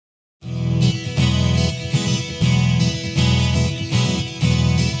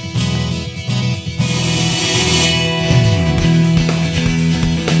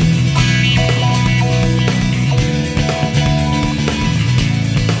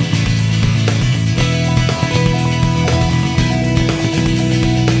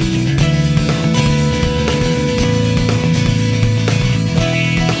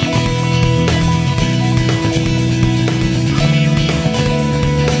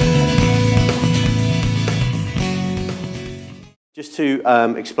just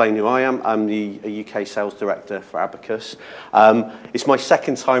to explain who I am, I'm the UK Sales Director for Abacus. It's my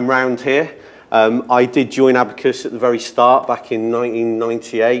second time round here. I did join Abacus at the very start back in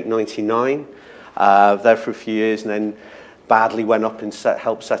 1998, 99. There for a few years and then badly went up and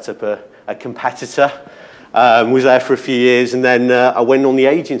helped set up a competitor. Was there for a few years and then I went on the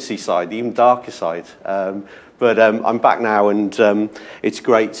agency side, the even darker side. But I'm back now and it's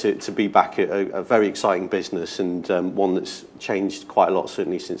great to be back at a very exciting business and one that's changed quite a lot,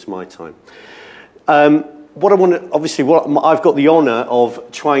 certainly since my time. What I want to, obviously, I've got the honour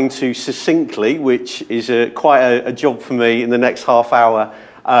of trying to succinctly, which is quite a job for me in the next half hour,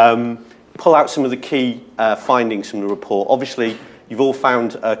 pull out some of the key findings from the report. Obviously, you've all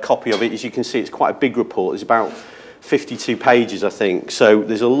found a copy of it. As you can see, it's quite a big report. It's about 52 pages, I think. So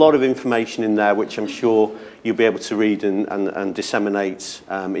there's a lot of information in there, which I'm sure you'll be able to read and disseminate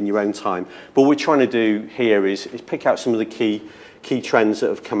in your own time. But what we're trying to do here is pick out some of the key trends that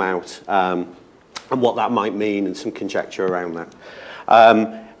have come out and what that might mean and some conjecture around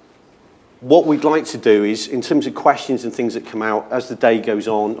that. What we'd like to do is, in terms of questions and things that come out, as the day goes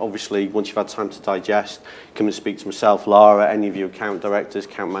on, obviously, once you've had time to digest, come and speak to myself, Lara, any of your account directors,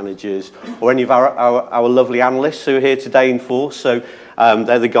 account managers, or any of our lovely analysts who are here today in force. So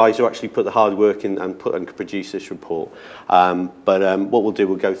they're the guys who actually put the hard work in and produce this report. But what we'll do,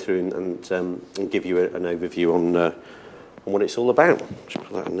 we'll go through and give you an overview on what it's all about. Just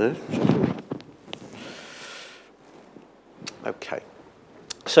put that in there. Okay.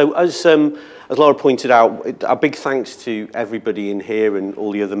 So as Laura pointed out, a big thanks to everybody in here and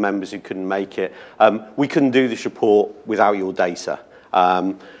all the other members who couldn't make it. We couldn't do this report without your data.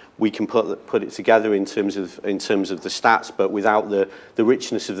 We can put it together in terms of the stats, but without the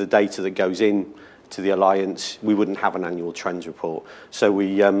richness of the data that goes in to the Alliance, we wouldn't have an annual trends report. So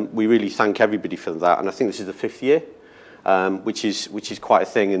we really thank everybody for that, and I think this is the 5th year. Which is quite a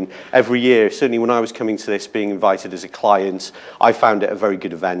thing, and every year, certainly when I was coming to this, being invited as a client, I found it a very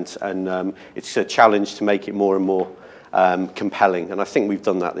good event, and it's a challenge to make it more and more compelling, and I think we've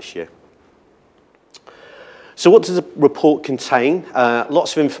done that this year. So what does the report contain?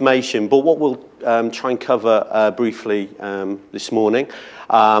 Lots of information, but what we'll try and cover briefly this morning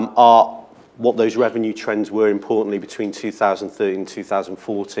are what those revenue trends were, importantly, between 2013 and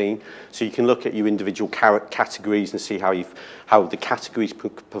 2014. So you can look at your individual categories and see how the categories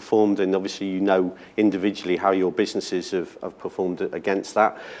performed, and obviously you know individually how your businesses have performed against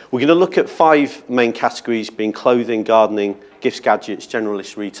that. We're going to look at 5 main categories, being clothing, gardening, gifts, gadgets,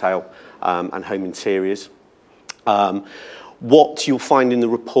 generalist retail, and home interiors. What you'll find in the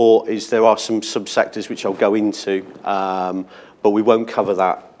report is there are some subsectors which I'll go into, but we won't cover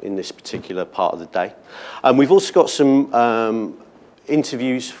that in this particular part of the day. We've also got some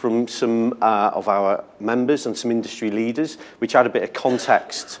interviews from some of our members and some industry leaders, which add a bit of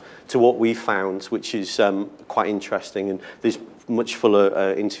context to what we found, which is quite interesting, and there's much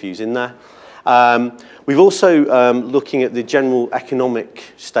fuller interviews in there. We've also looking at the general economic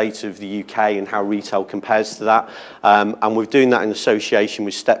state of the UK and how retail compares to that, and we're doing that in association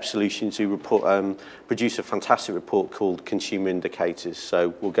with Step Solutions, who produce a fantastic report called Consumer Indicators,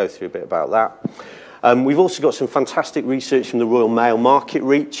 so we'll go through a bit about that. We've also got some fantastic research from the Royal Mail Market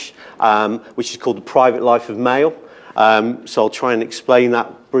Reach, which is called The Private Life of Mail, so I'll try and explain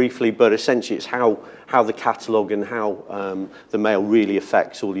that briefly, but essentially it's how the catalogue and how the mail really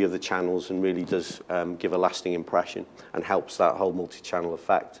affects all the other channels and really does give a lasting impression and helps that whole multi-channel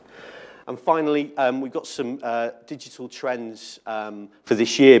effect. And finally, we've got some digital trends for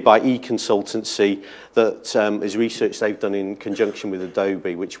this year by eConsultancy that is research they've done in conjunction with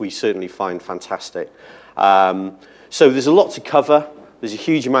Adobe, which we certainly find fantastic. So there's a lot to cover. There's a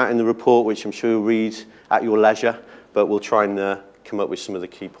huge amount in the report, which I'm sure you'll read at your leisure, but we'll try and come up with some of the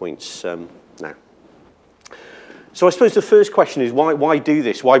key points now. So I suppose the first question is, why do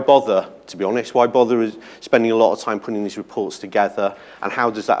this? Why bother, to be honest? Why bother spending a lot of time putting these reports together, and how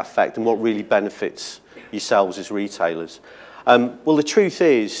does that affect, and what really benefits yourselves as retailers? Well, the truth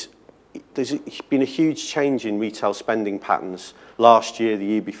is, there's been a huge change in retail spending patterns last year, the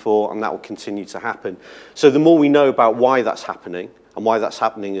year before, and that will continue to happen. So the more we know about why that's happening, and why that's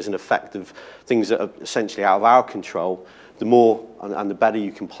happening as an effect of things that are essentially out of our control, the more and the better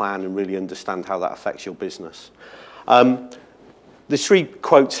you can plan and really understand how that affects your business. There's 3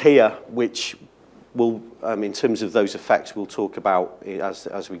 quotes here, which will, in terms of those effects, we'll talk about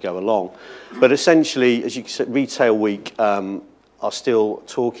as we go along. But essentially, as you said, Retail Week are still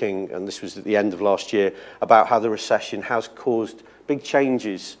talking, and this was at the end of last year, about how the recession has caused big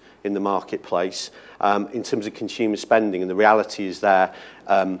changes in the marketplace in terms of consumer spending. And the reality is there,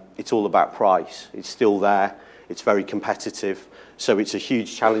 it's all about price. It's still there. It's very competitive. So it's a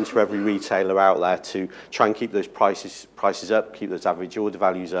huge challenge for every retailer out there to try and keep those prices up, keep those average order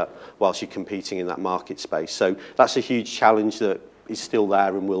values up whilst you're competing in that market space. So that's a huge challenge that is still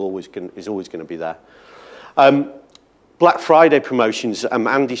there and is always going to be there. Black Friday promotions,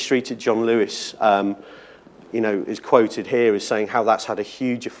 Andy Street at John Lewis, is quoted here as saying how that's had a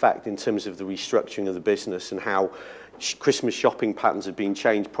huge effect in terms of the restructuring of the business and how Christmas shopping patterns have been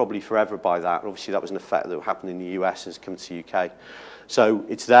changed probably forever by that. Obviously, that was an effect that happened in the US and has come to the UK. So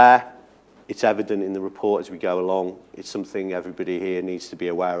it's there. It's evident in the report as we go along. It's something everybody here needs to be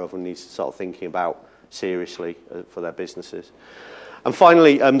aware of and needs to start thinking about seriously for their businesses. And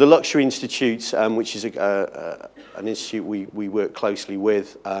finally, the Luxury Institute, which is an institute we work closely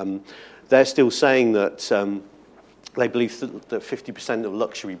with, they're still saying that they believe that 50% of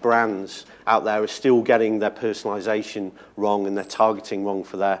luxury brands out there are still getting their personalisation wrong and their targeting wrong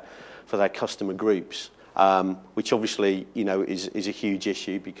for their customer groups, which obviously is a huge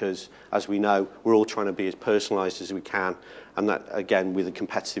issue because, as we know, we're all trying to be as personalised as we can, and that, again, with a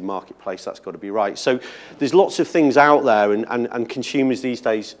competitive marketplace, that's got to be right. So there's lots of things out there, and consumers these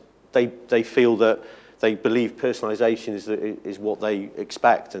days, they feel that they believe personalisation is what they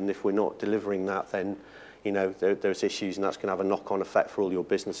expect, and if we're not delivering that, then there's issues, and that's going to have a knock-on effect for all your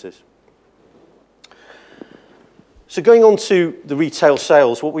businesses. So going on to the retail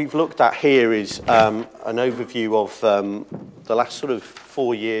sales, what we've looked at here is an overview of the last sort of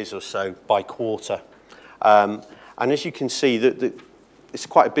 4 years or so by quarter. And as you can see, it's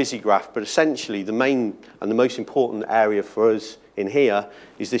quite a busy graph, but essentially the main and the most important area for us in here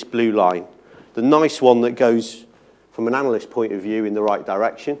is this blue line. The nice one that goes, from an analyst point of view, in the right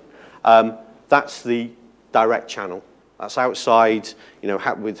direction. That's the direct channel. That's outside,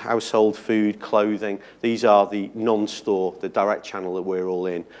 with household, food, clothing. These are the non-store, the direct channel that we're all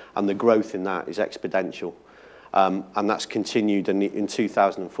in, and the growth in that is exponential. And that's continued, and in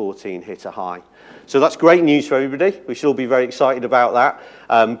 2014 hit a high. So that's great news for everybody. We should all be very excited about that.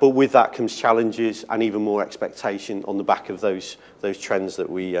 But with that comes challenges and even more expectation on the back of those trends that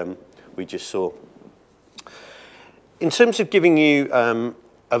we just saw. In terms of giving you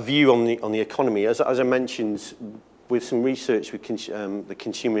a view on the economy, as I mentioned, with some research with the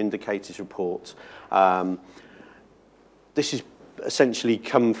Consumer Indicators report, this has essentially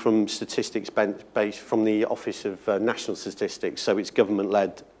come from statistics based from the Office of National Statistics, so it's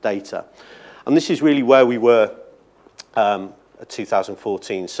government-led data. And this is really where we were at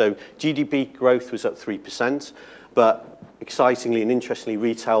 2014. So GDP growth was at 3%, but excitingly and interestingly,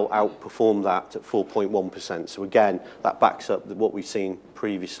 retail outperformed that at 4.1%. So again, that backs up what we've seen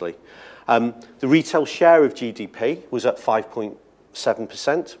previously. The retail share of GDP was at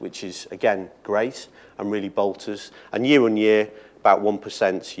 5.7%, which is, again, great and really bolsters. And year on year, about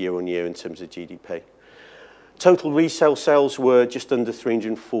 1% year on year in terms of GDP. Total resale sales were just under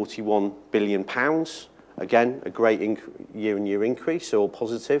 £341 billion. Again, a great year-on-year increase, so all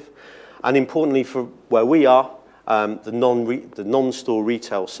positive. And importantly for where we are, the non-store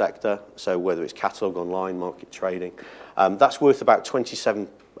retail sector, so whether it's catalogue, online, market trading, that's worth about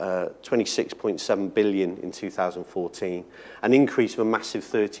 26.7 billion in 2014, an increase of a massive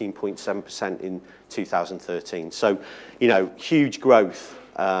 13.7% in 2013. So, huge growth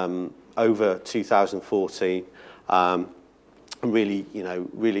over 2014. And really,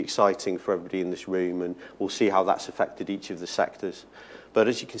 really exciting for everybody in this room, and we'll see how that's affected each of the sectors. But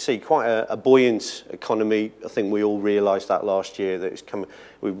as you can see, quite a buoyant economy. I think we all realised that last year, that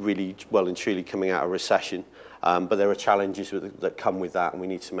we're really well and truly coming out of recession. But there are challenges that come with that, and we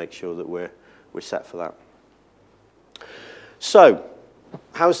need to make sure that we're set for that. So,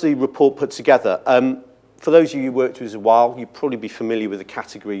 how's the report put together? For those of you who worked with us a while, you'd probably be familiar with the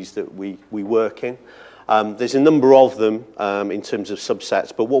categories that we work in. There's a number of them in terms of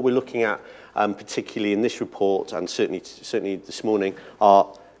subsets, but what we're looking at particularly in this report, and certainly this morning, are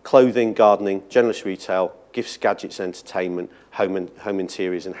clothing, gardening, generalist retail, gifts, gadgets, entertainment, home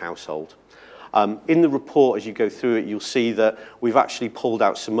interiors and household. In the report, as you go through it, you'll see that we've actually pulled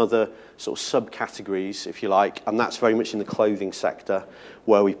out some other sort of subcategories, if you like, and that's very much in the clothing sector,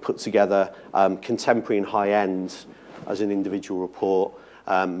 where we've put together contemporary and high-end as an individual report,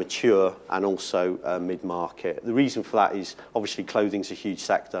 mature and also mid-market. The reason for that is obviously clothing's a huge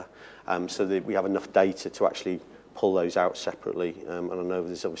sector, so that we have enough data to actually pull those out separately. And I know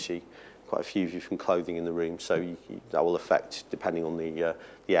there's obviously quite a few of you from clothing in the room, so that will affect depending on the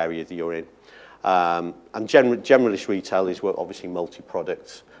area that you're in. And generalist retail is obviously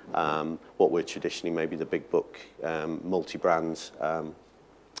multi-products, what we're traditionally maybe the big book, multi-brands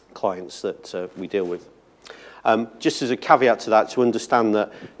clients that we deal with. Just as a caveat to that, to understand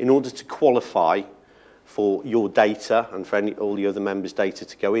that in order to qualify for your data and for all the other members' data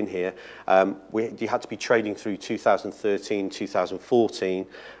to go in here, you had to be trading through 2013, 2014,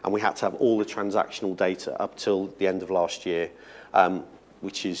 and we had to have all the transactional data up till the end of last year,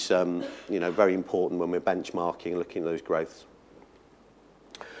 which is very important when we're benchmarking and looking at those growths.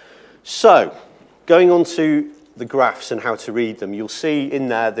 So, going on to the graphs and how to read them, you'll see in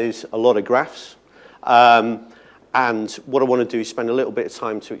there's a lot of graphs. And what I want to do is spend a little bit of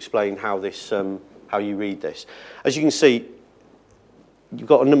time to explain how you read this. As you can see, you've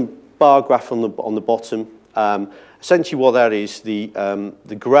got a bar graph on the bottom. Essentially, what that is,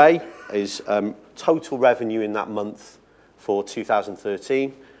 the grey is total revenue in that month for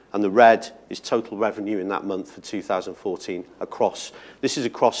 2013, and the red is total revenue in that month for 2014 across. This is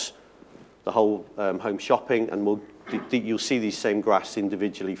across the whole home shopping, and you'll see these same graphs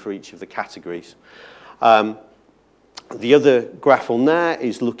individually for each of the categories. The other graph on there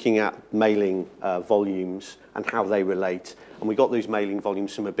is looking at mailing volumes and how they relate. And we got those mailing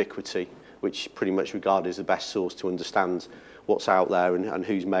volumes from Ubiquity, which pretty much regarded as the best source to understand what's out there and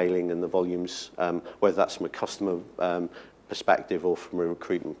who's mailing and the volumes, whether that's from a customer perspective or from a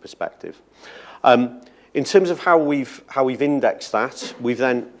recruitment perspective. In terms of how we've indexed that, we've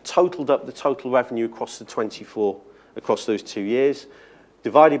then totaled up the total revenue across the 24, across those 2 years,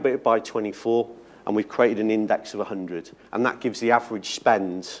 divided it by 24, and we've created an index of 100. And that gives the average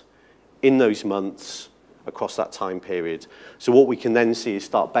spend in those months across that time period. So what we can then see is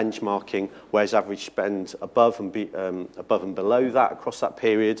start benchmarking where's average spend above and below that across that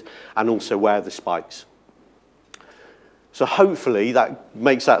period, and also where are the spikes. So hopefully that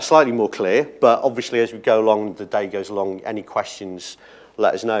makes that slightly more clear, but obviously as we go along, the day goes along, any questions,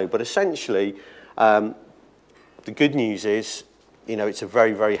 let us know. But essentially, the good news is, it's a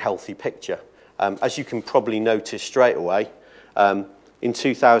very, very healthy picture. As you can probably notice straight away, in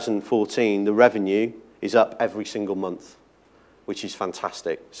 2014, the revenue is up every single month, which is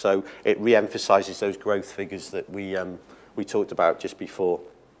fantastic. So it re-emphasises those growth figures that we talked about just before.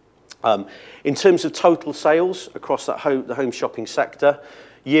 In terms of total sales across the home shopping sector,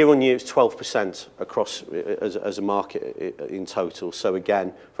 year on year it's 12% across as a market in total. So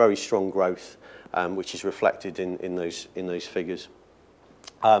again, very strong growth, which is reflected in those figures.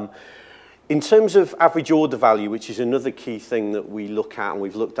 In terms of average order value, which is another key thing that we look at and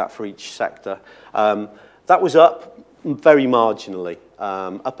we've looked at for each sector, that was up very marginally,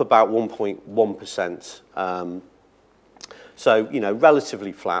 up about 1.1%. So,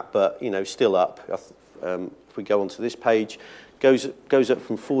 relatively flat, but, still up. If we go onto this page, goes up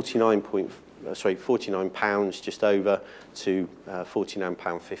from £49 just over to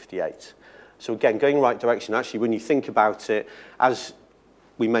 £49.58. So again, going the right direction. Actually, when you think about it, as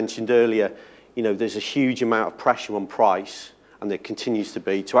we mentioned earlier, there's a huge amount of pressure on price, and there continues to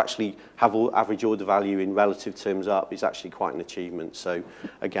be. To actually have average order value in relative terms up is actually quite an achievement. So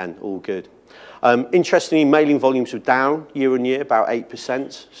again, all good. Interestingly, mailing volumes were down year on year, about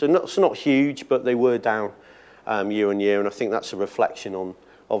 8%. So not huge, but they were down year on year, and I think that's a reflection on,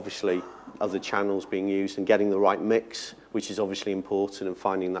 obviously, other channels being used and getting the right mix, which is obviously important, and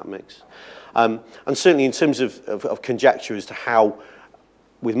finding that mix. And certainly in terms of conjecture as to how,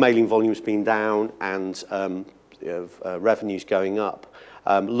 with mailing volumes being down and revenues going up,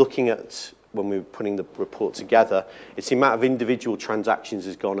 looking at when we were putting the report together, it's the amount of individual transactions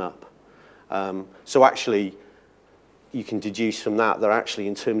has gone up. So actually, you can deduce from that actually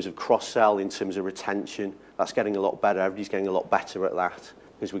in terms of cross-sell, in terms of retention, that's getting a lot better. Everybody's getting a lot better at that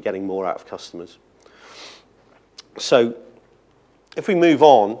because we're getting more out of customers. So if we move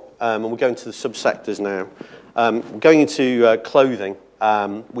on, and we're going to the subsectors now, we're going into clothing,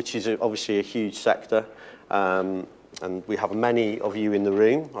 which is obviously a huge sector, and we have many of you in the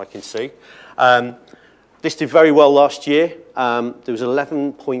room, I can see. This did very well last year. There was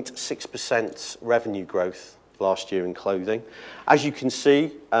 11.6% revenue growth last year in clothing. As you can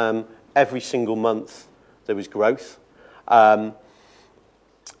see, every single month there was growth,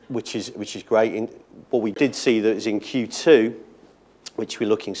 which is great. What we did see that is in Q2, which we're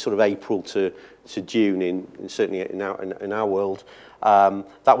looking sort of April to June, certainly in our world,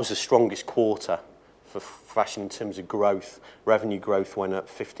 that was the strongest quarter for fashion in terms of growth. Revenue growth went up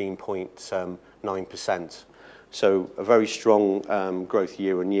 15.9%. So a very strong growth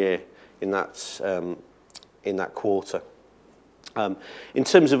year on year in that quarter. In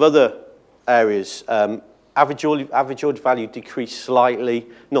terms of other areas, average order value decreased slightly,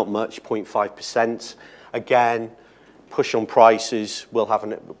 not much, 0.5%. Again, push on prices will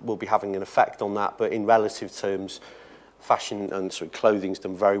be having an effect on that, but in relative terms, fashion and clothing's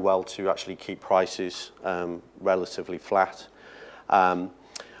done very well to actually keep prices relatively flat.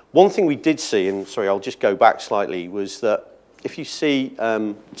 One thing we did see, and sorry, I'll just go back slightly, was that if you see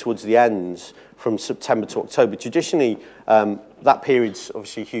towards the ends from September to October, traditionally that period's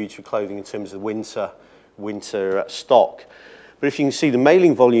obviously huge for clothing in terms of winter stock. But if you can see, the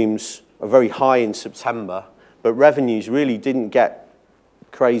mailing volumes are very high in September, but revenues really didn't get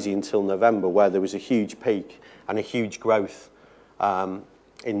crazy until November, where there was a huge peak and a huge growth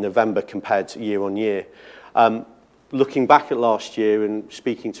in November compared to year on year. Looking back at last year and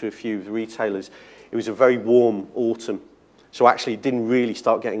speaking to a few of the retailers, it was a very warm autumn. So actually it didn't really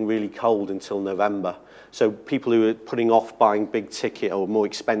start getting really cold until November. So people who were putting off buying big ticket or more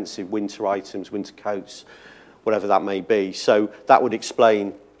expensive winter items, winter coats, whatever that may be. So that would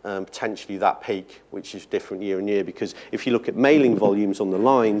explain potentially that peak, which is different year on year, because if you look at mailing volumes on the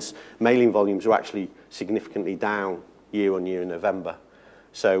lines, mailing volumes are actually significantly down year on year in November.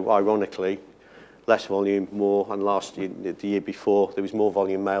 So ironically, less volume, more, and last year, the year before, there was more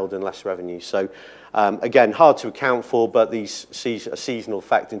volume mailed and less revenue. So again, hard to account for, but a seasonal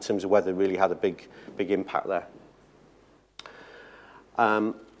effect in terms of weather really had a big impact there.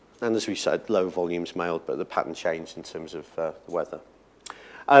 And as we said, low volumes mailed, but the pattern changed in terms of the weather.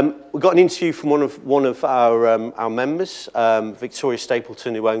 We got an interview from one of our members, Victoria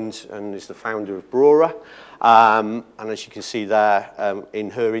Stapleton, who owns and is the founder of Brora. And as you can see there, in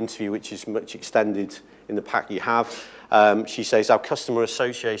her interview, which is much extended in the pack you have, she says, our customer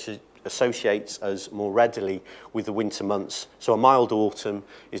associates us more readily with the winter months. So a mild autumn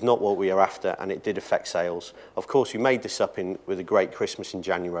is not what we are after, and it did affect sales. Of course, we made this up with a great Christmas in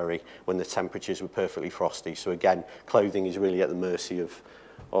January when the temperatures were perfectly frosty. So again, clothing is really at the mercy of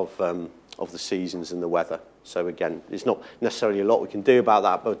the seasons and the weather. So again, there's not necessarily a lot we can do about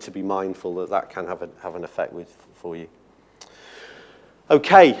that, but to be mindful that that can have an effect for you.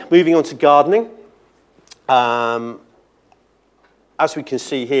 Okay, moving on to gardening. As we can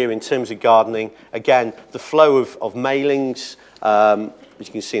see here in terms of gardening, again, the flow of mailings, as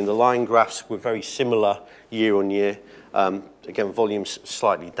you can see in the line graphs, were very similar year on year. Again, volumes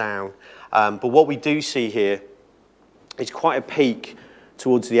slightly down. But what we do see here is quite a peak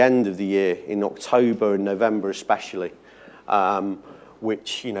towards the end of the year, in October and November especially,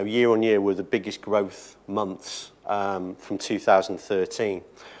 which, you know, year on year were the biggest growth months from 2013.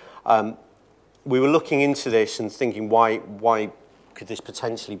 We were looking into this and thinking, why could this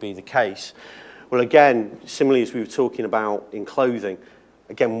potentially be the case? Well, again, similarly as we were talking about in clothing,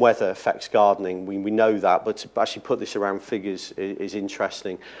 again, weather affects gardening. We know that, but to actually put this around figures is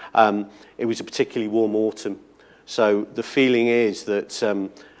interesting. It was a particularly warm autumn. So the feeling is that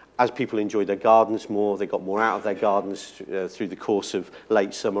as people enjoyed their gardens more, they got more out of their gardens through the course of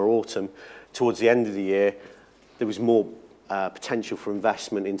late summer, autumn. Towards the end of the year, there was more potential for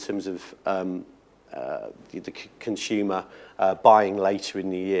investment in terms of the consumer buying later in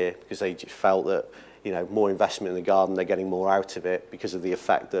the year, because they just felt that, you know, more investment in the garden, they're getting more out of it because of the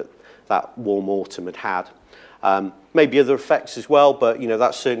effect that warm autumn had had. Maybe other effects as well, but, you know,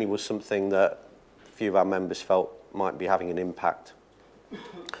 that certainly was something that a few of our members felt might be having an impact.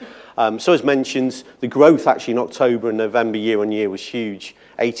 So as mentioned, the growth actually in October and November year on year was huge.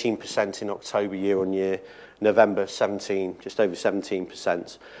 18% in October year on year, November 17, just over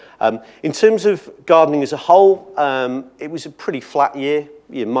 17%. In terms of gardening as a whole, it was a pretty flat year,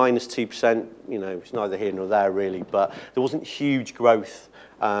 minus 2%. You know, it's neither here nor there really, but there wasn't huge growth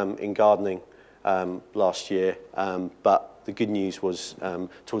in gardening last year. But the good news was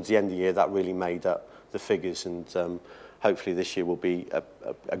towards the end of the year that really made up the figures, and hopefully this year will be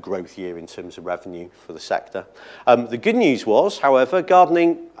a growth year in terms of revenue for the sector. The good news was, however,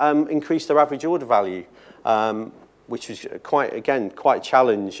 gardening increased their average order value, which was quite a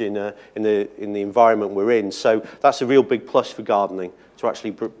challenge in the environment we're in. So that's a real big plus for gardening, to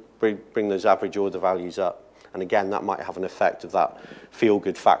actually bring those average order values up. And again, that might have an effect of that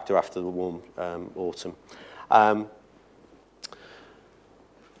feel-good factor after the warm autumn.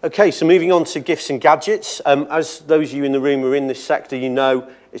 Okay, so moving on to gifts and gadgets. As those of you in the room who are in this sector, you know,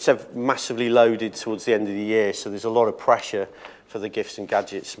 it's massively loaded towards the end of the year, so there's a lot of pressure for the gifts and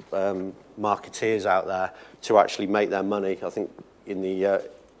gadgets marketeers out there to actually make their money. I think in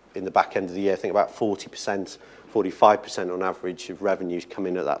the back end of the year, I think about 40%, 45% on average of revenues come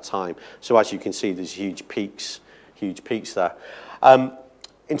in at that time. So as you can see, there's huge peaks there.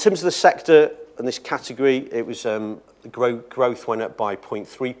 In terms of the sector and this category, it was the growth went up by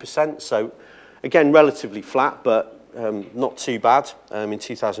 0.3%. So again, relatively flat, but not too bad in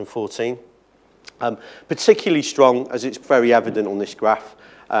 2014. Particularly strong, as it's very evident on this graph,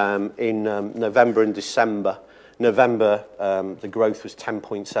 in November and December. November, the growth was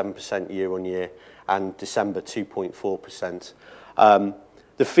 10.7% year on year, and December 2.4%.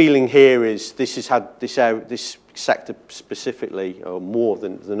 the feeling here is this has had this sector specifically, or more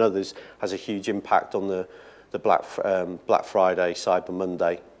than others, has a huge impact on the Black Friday, Cyber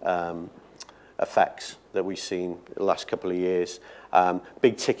Monday effects that we've seen the last couple of years.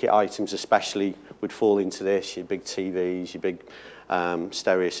 Big ticket items especially would fall into this, your big TVs, your big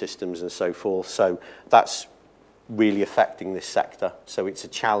stereo systems and so forth. So that's really affecting this sector. So it's a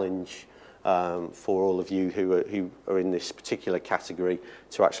challenge for all of you who are in this particular category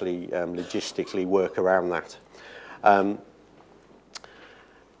to actually logistically work around that.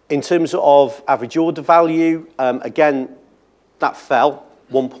 In terms of average order value, again, that fell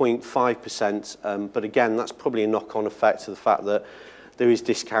 1.5%, but again, that's probably a knock-on effect to the fact that there is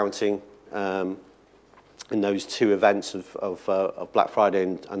discounting in those two events of Black Friday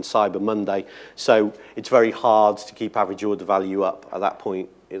and Cyber Monday. So it's very hard to keep average order value up at that point,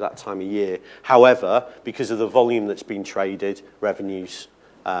 at that time of year. However, because of the volume that's been traded, revenues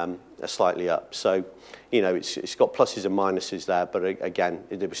are slightly up. So, you know, it's got pluses and minuses there, but again,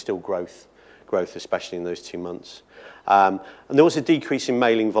 there was still growth, especially in those 2 months. And there was a decrease in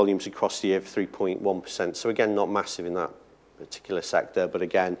mailing volumes across the year of 3.1%. So again, not massive in that particular sector, but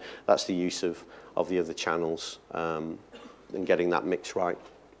again, that's the use of the other channels and getting that mix right.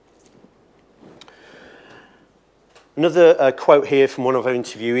 Another quote here from one of our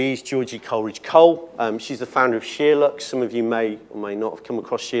interviewees, Georgie Coleridge-Cole. She's the founder of Sheerlux. Some of you may or may not have come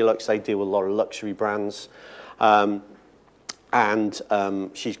across Sheerlux. They deal with a lot of luxury brands.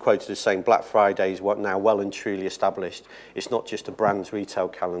 She's quoted as saying, Black Friday is now well and truly established. It's not just a brand's retail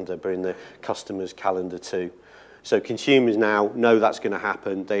calendar, but in the customer's calendar too. So consumers now know that's going to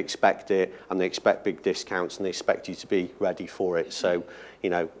happen, they expect it, and they expect big discounts, and they expect you to be ready for it. So,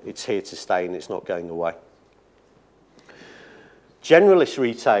 you know, it's here to stay and it's not going away. Generalist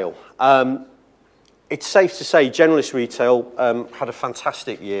retail. It's safe to say generalist retail had a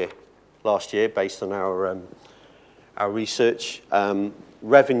fantastic year last year based on our research.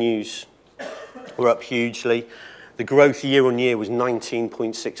 Revenues were up hugely. The growth year on year was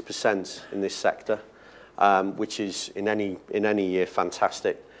 19.6% in this sector. Which is in any year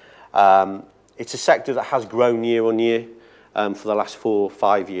fantastic. It's a sector that has grown year on year for the last 4 or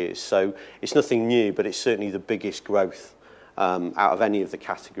 5 years. So it's nothing new, but it's certainly the biggest growth out of any of the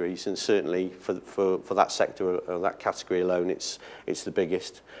categories, and certainly for that sector or that category alone, it's the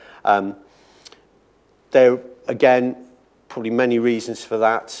biggest. There again, probably many reasons for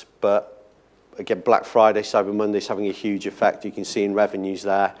that, but again, Black Friday, Cyber Monday is having a huge effect. You can see in revenues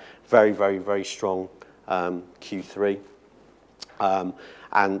there, very, very, very strong. Q3,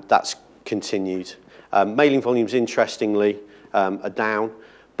 and that's continued. Mailing volumes, interestingly, are down,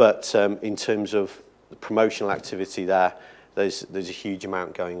 but in terms of the promotional activity there's a huge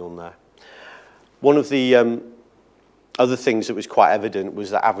amount going on there. One of the other things that was quite evident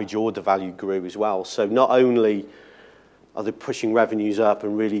was that average order value grew as well. So not only are they pushing revenues up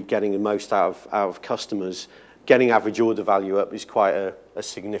and really getting the most out of customers, getting average order value up is quite a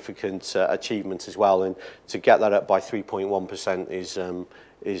significant achievement as well, and to get that up by 3.1%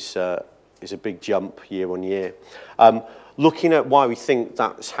 is a big jump year on year. Looking at why we think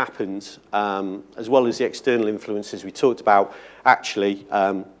that's happened, as well as the external influences we talked about, actually,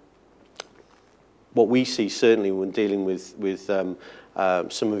 what we see certainly when dealing with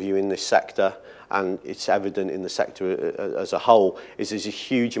some of you in this sector, and it's evident in the sector as a whole, is there's a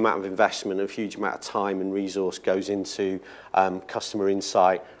huge amount of investment, a huge amount of time and resource goes into customer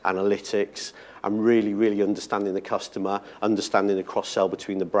insight, analytics, and really, really understanding the customer, understanding the cross-sell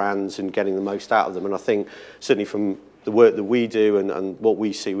between the brands and getting the most out of them. And I think certainly from the work that we do and what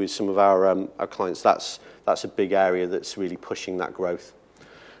we see with some of our clients, that's a big area that's really pushing that growth.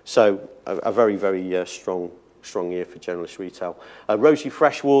 So a very, very strong year for generalist retail. Rosie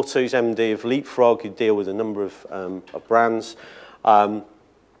Freshwater, who's MD of Leapfrog, who deal with a number of brands.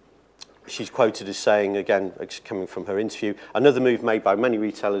 She's quoted as saying, again, coming from her interview, another move made by many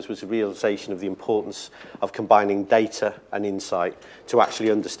retailers was the realization of the importance of combining data and insight to actually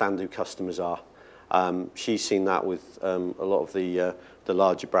understand who customers are. She's seen that with a lot of the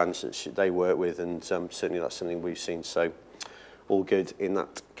larger brands that they work with, and certainly that's something we've seen. So all good in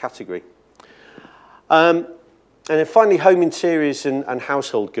that category. And then finally, home interiors and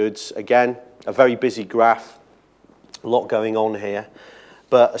household goods. Again, a very busy graph, a lot going on here,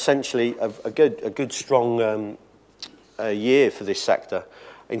 but essentially a good strong year for this sector.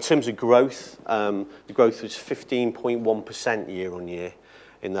 In terms of growth, the growth was 15.1% year on year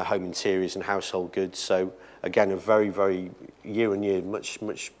in the home interiors and household goods. So again, a very, very year on year, much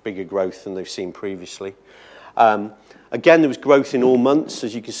bigger growth than they've seen previously. Again, there was growth in all months,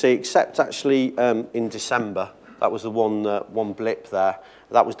 as you can see, except actually in December. That was the one blip there.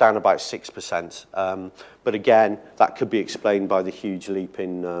 That was down about 6%. But again, that could be explained by the huge leap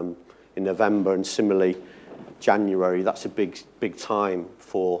in November, and similarly, January. That's a big time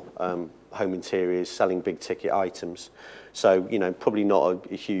for home interiors, selling big ticket items. So, you know, probably not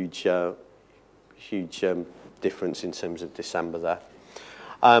a huge difference in terms of December there.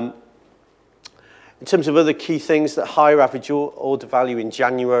 In terms of other key things, that higher average order value in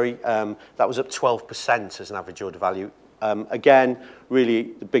January, that was up 12% as an average order value. Again,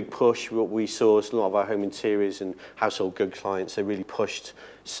 really the big push, what we saw is a lot of our home interiors and household good clients, they really pushed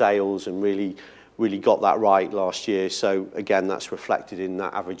sales and really got that right last year. So again, that's reflected in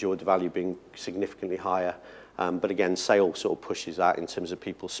that average order value being significantly higher. But again, sales sort of pushes that in terms of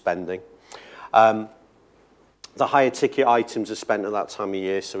people spending. The higher ticket items are spent at that time of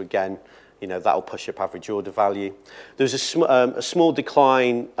year, so again, you know, that'll push up average order value. There's a small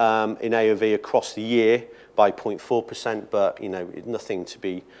decline in AOV across the year by 0.4%, but, you know, nothing to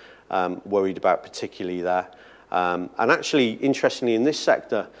be worried about particularly there. And actually, interestingly, in this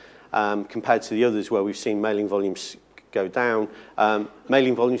sector, compared to the others where we've seen mailing volumes go down,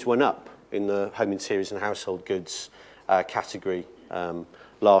 mailing volumes went up in the home interiors and household goods category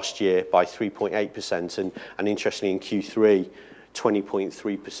last year by 3.8%, and interestingly in Q3,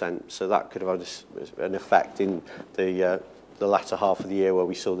 20.3%. So that could have had an effect in the latter half of the year where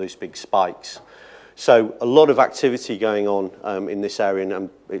we saw those big spikes. So a lot of activity going on in this area and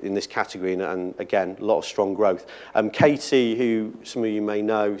in this category, and again, a lot of strong growth. Katie, who some of you may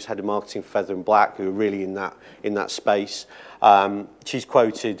know, is head of marketing for Feather and Black, who are really in that space. She's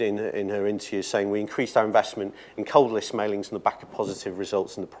quoted in her interview saying, "We increased our investment in cold list mailings on the back of positive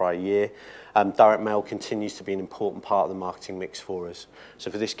results in the prior year. Direct mail continues to be an important part of the marketing mix for us."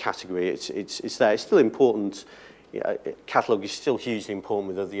 So for this category, it's there. It's still important. Catalogue is still hugely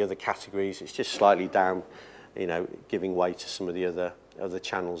important with the other categories. It's just slightly down, you know, giving way to some of the other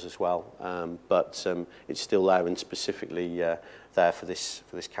channels as well. But it's still there, and specifically there for this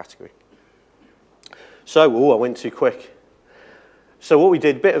category. So, I went too quick. So what we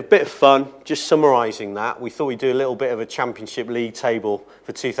did, a bit of fun, just summarising that. We thought we'd do a little bit of a Championship League table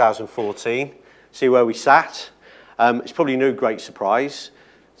for 2014, see where we sat. It's probably no great surprise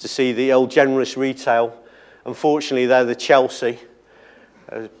to see the old generous retail. Unfortunately, they're the Chelsea.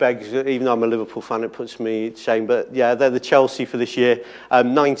 Even though I'm a Liverpool fan, it puts me to shame. But yeah, they're the Chelsea for this year.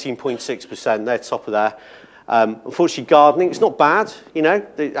 19.6%, they're top of there. Unfortunately, gardening, it's not bad, you know.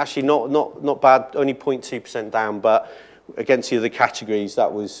 Actually, not bad, only 0.2% down. But against the other categories,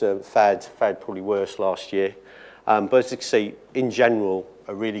 that was fared probably worse last year. But as you can see, in general,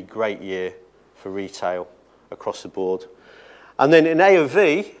 a really great year for retail across the board. And then in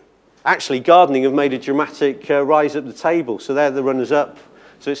AOV, actually, gardening have made a dramatic rise up the table. So they're the runners-up.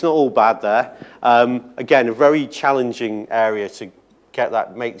 So it's not all bad there. Again, a very challenging area to get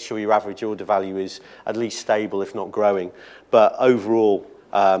that, make sure your average order value is at least stable, if not growing. But overall,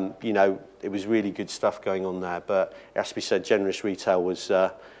 you know, it was really good stuff going on there. But it has to be said, generous retail was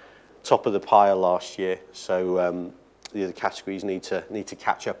top of the pile last year. So the other categories need to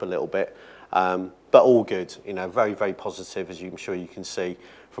catch up a little bit. But all good, you know, very, very positive, as I'm sure you can see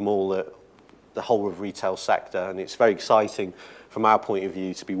from all the whole of retail sector. And it's very exciting from our point of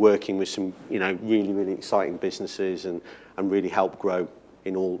view to be working with some, you know, really, really exciting businesses and really help grow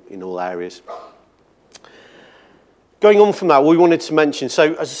in all areas. Going on from that, what we wanted to mention,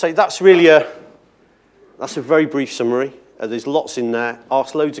 so as I say, that's a very brief summary. There's lots in there.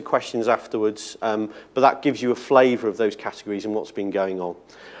 Ask loads of questions afterwards, but that gives you a flavour of those categories and what's been going on.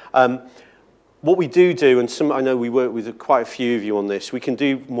 What we do, and I know we work with quite a few of you on this, we can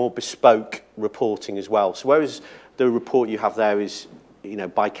do more bespoke reporting as well. So whereas the report you have there is, you know,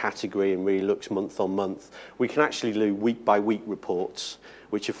 by category and really looks month on month, we can actually do week by week reports,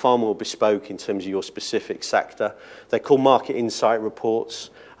 which are far more bespoke in terms of your specific sector. They're called market insight reports.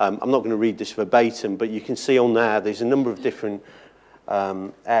 I'm not going to read this verbatim, but you can see on there's a number of different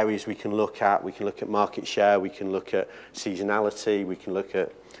areas we can look at. We can look at market share, we can look at seasonality, we can look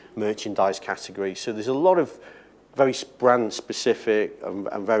at merchandise category. So there's a lot of very brand specific and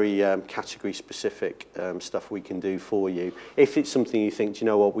very category specific stuff we can do for you. If it's something you think, do you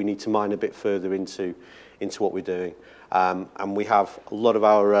know what, we need to mine a bit further into what we're doing. And we have a lot of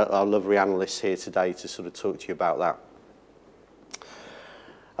our lovely analysts here today to sort of talk to you about that.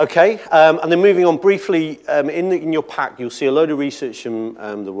 Okay, and then moving on briefly, in your pack, you'll see a load of research from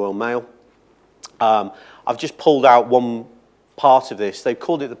the Royal Mail. I've just pulled out one part of this. They've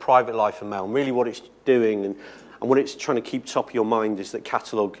called it the private life of mail. And really what it's doing and what it's trying to keep top of your mind is that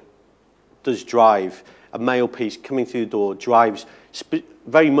catalogue does drive a mail piece coming through the door, drives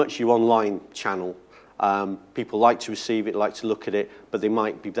very much your online channel. People like to receive it, like to look at it, but they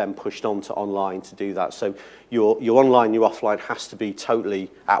might be then pushed on to online to do that. So your online, your offline has to be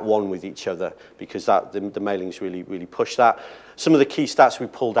totally at one with each other, because the mailings really push that. Some of the key stats we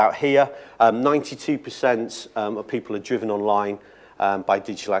pulled out here, 92% of people are driven online by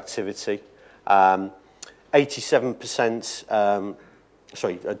digital activity. 87%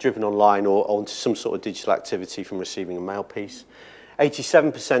 are driven online or onto some sort of digital activity from receiving a mail piece.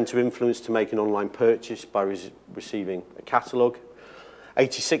 87% are influenced to make an online purchase by receiving a catalogue.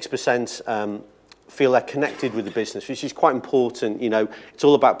 86% feel they're connected with the business, which is quite important. You know, it's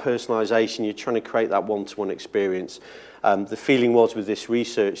all about personalisation. You're trying to create that one-to-one experience. The feeling was with this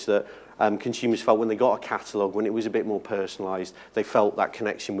research that consumers felt when they got a catalogue, when it was a bit more personalised, they felt that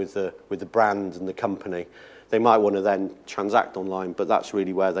connection with the brand and the company. They might want to then transact online, but that's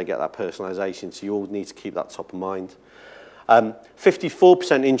really where they get that personalisation. So you all need to keep that top of mind.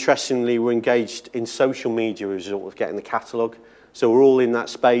 54% interestingly were engaged in social media as a result of getting the catalogue. So we're all in that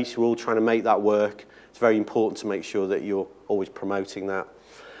space, we're all trying to make that work. It's very important to make sure that you're always promoting that.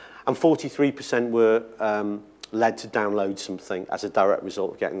 And 43% were led to download something as a direct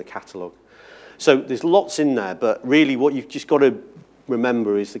result of getting the catalogue. So there's lots in there, but really what you've just got to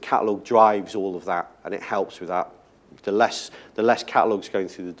remember is the catalogue drives all of that, and it helps with that. The less catalogues going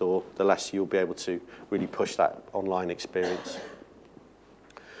through the door, the less you'll be able to really push that online experience.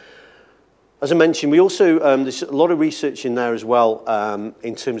 As I mentioned, we also, there's a lot of research in there as well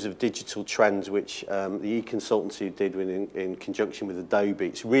in terms of digital trends, which the e-consultancy did in conjunction with Adobe.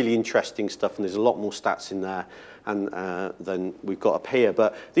 It's really interesting stuff, and there's a lot more stats in there than we've got up here.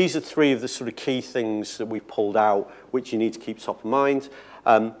 But these are three of the sort of key things that we've pulled out, which you need to keep top of mind.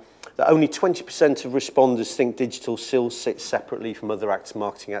 That only 20% of responders think digital still sits separately from other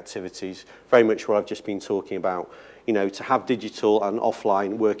marketing activities, very much what I've just been talking about. You know, to have digital and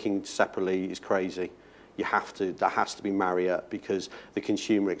offline working separately is crazy. That has to be married up, because the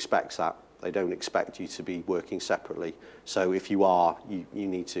consumer expects that. They don't expect you to be working separately. So if you are, you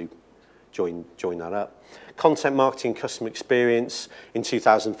need to join that up. Content marketing, customer experience in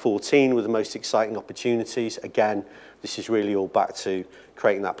 2014 were the most exciting opportunities. Again, this is really all back to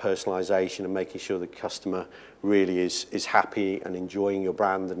creating that personalisation and making sure the customer really is happy and enjoying your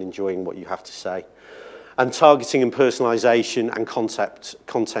brand and enjoying what you have to say. And targeting and personalisation and content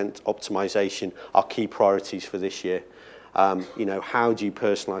optimisation are key priorities for this year. You know, how do you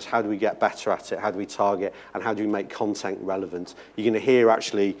personalise? How do we get better at it? How do we target? And how do we make content relevant? You're going to hear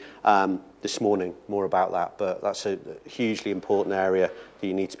actually this morning more about that, but that's a hugely important area that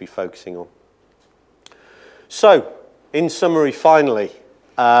you need to be focusing on. So, in summary, finally,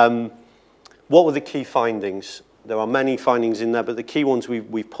 what were the key findings? There are many findings in there, but the key ones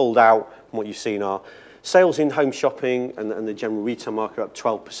we've pulled out from what you've seen are sales in home shopping and the general retail market are up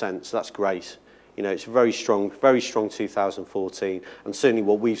 12%, so that's great. You know, it's very strong 2014, and certainly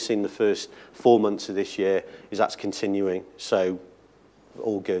what we've seen the first 4 months of this year is that's continuing, so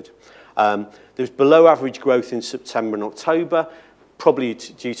all good. There's below average growth in September and October, probably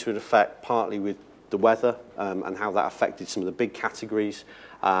due to an effect partly with the weather and how that affected some of the big categories,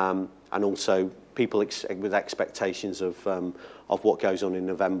 and also people with expectations of what goes on in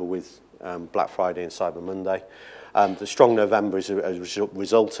November with Black Friday and Cyber Monday. The strong November is a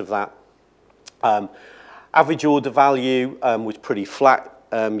result of that. Average order value was pretty flat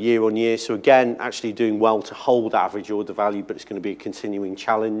year on year, so again, actually doing well to hold average order value, but it's going to be a continuing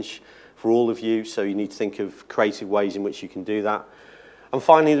challenge for all of you, so you need to think of creative ways in which you can do that. And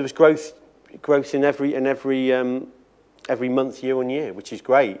finally, there was growth in every month year on year, which is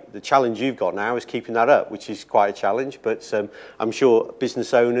great. The challenge you've got now is keeping that up, which is quite a challenge, but I'm sure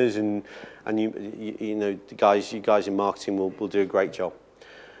business owners and you know, you guys in marketing will do a great job.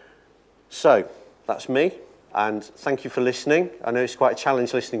 So that's me, and thank you for listening. I know it's quite a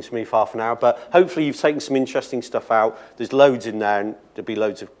challenge listening to me for half an hour, but hopefully you've taken some interesting stuff out. There's loads in there, and there'll be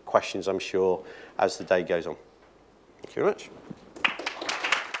loads of questions, I'm sure, as the day goes on. Thank you very much.